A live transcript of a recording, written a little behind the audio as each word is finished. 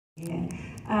Yeah.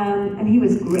 And he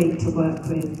was great to work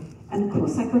with. And of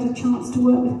course I got a chance to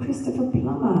work with Christopher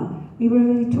Plummer. We were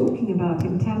only talking about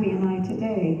him, Tammy and I,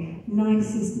 today.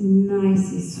 Nicest,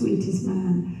 sweetest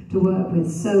man to work with.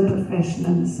 So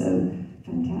professional and so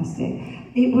fantastic.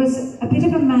 It was a bit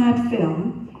of a mad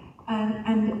film,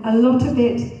 and a lot of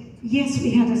it, yes,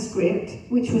 we had a script,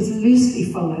 which was loosely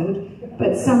followed,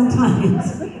 but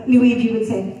sometimes Luigi would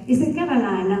say, "Is it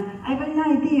Carolina? I have an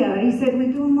idea." He said, "We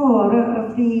do more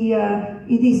of the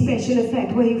special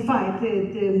effect where you fight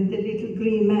the little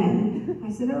green man."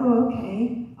 I said, "Oh,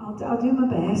 okay, I'll do my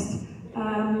best."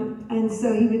 And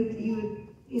so he would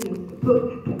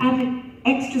add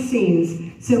extra scenes.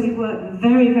 So we worked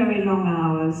very, very long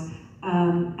hours,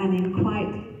 and in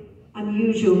quite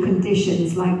unusual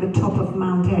conditions, like the top of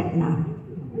Mount Etna,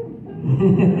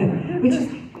 which is,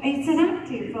 it's an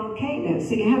active volcano,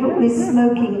 so you have all this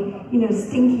smoking,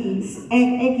 stinky,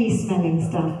 eggy smelling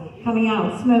stuff coming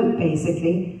out, smoke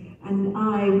basically. And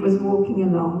I was walking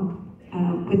along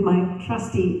with my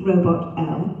trusty robot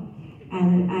L,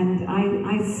 and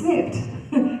I slipped.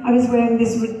 I was wearing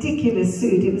this ridiculous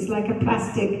suit. It was like a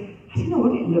plastic, I don't know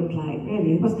what it looked like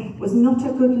really. It was not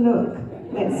a good look,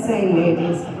 let's say,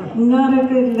 ladies. Not a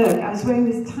good look. I was wearing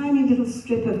this tiny little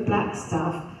strip of black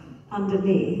stuff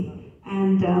underneath,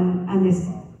 and this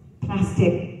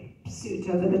plastic suit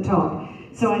over the top.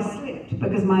 So I slipped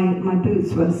because my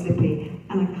boots were slippy,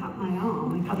 and I cut my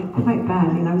arm. I cut it quite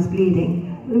badly, and I was bleeding.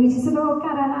 Luigi said, "Oh,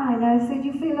 Carolina," I said,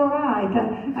 "You feel all right?"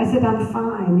 I said, "I'm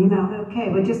fine, I'm okay.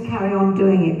 We'll just carry on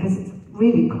doing it because it's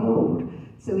really cold."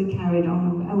 So we carried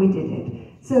on, and we did it.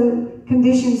 So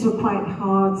conditions were quite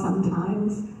hard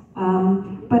sometimes,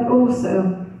 but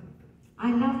also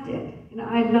I loved it.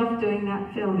 I loved doing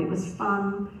that film. It was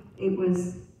fun. It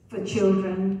was for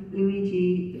children.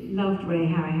 Luigi loved Ray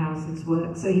Harryhausen's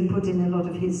work, so he put in a lot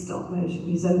of his stop motion,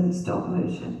 his own stop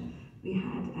motion. We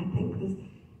had, I think,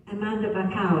 Amanda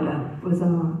Bacauda was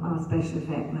our special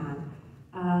effect man.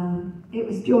 It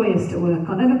was joyous to work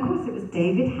on, and of course it was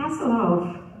David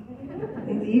Hasselhoff.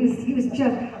 He was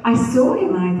just, I saw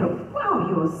him and I thought, wow,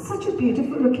 you're such a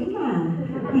beautiful looking man.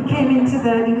 He came into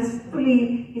that, he was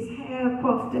fully, his hair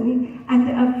coiffed, and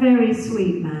a very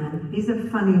sweet man. He's a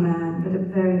funny man, but a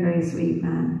very, very sweet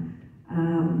man.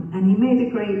 And he made a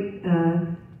great,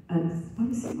 what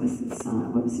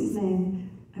was his name?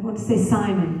 I want to say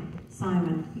Simon.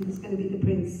 He was going to be the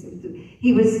prince.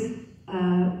 He was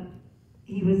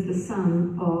the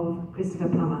son of Christopher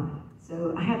Plummer.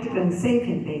 So I had to go and save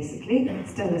him, basically.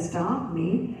 Stella Star,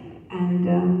 me. And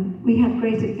we had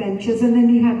great adventures. And then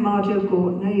you had Marjo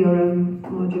Gortner, your own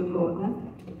Marjo Gortner.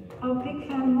 Oh, big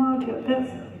fan of Marjo.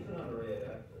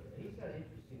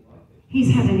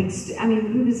 He's had an he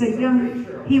was a young,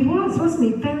 wasn't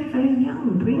he? Very, very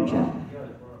young preacher.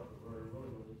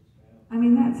 I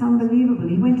mean, that's unbelievable.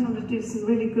 He went on to do some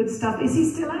really good stuff. Is he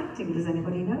still acting? Does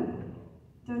anybody know?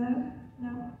 Don't know?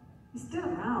 No? He's still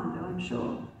around, though, I'm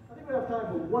sure. I think we have time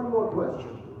for one more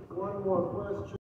question. One more question.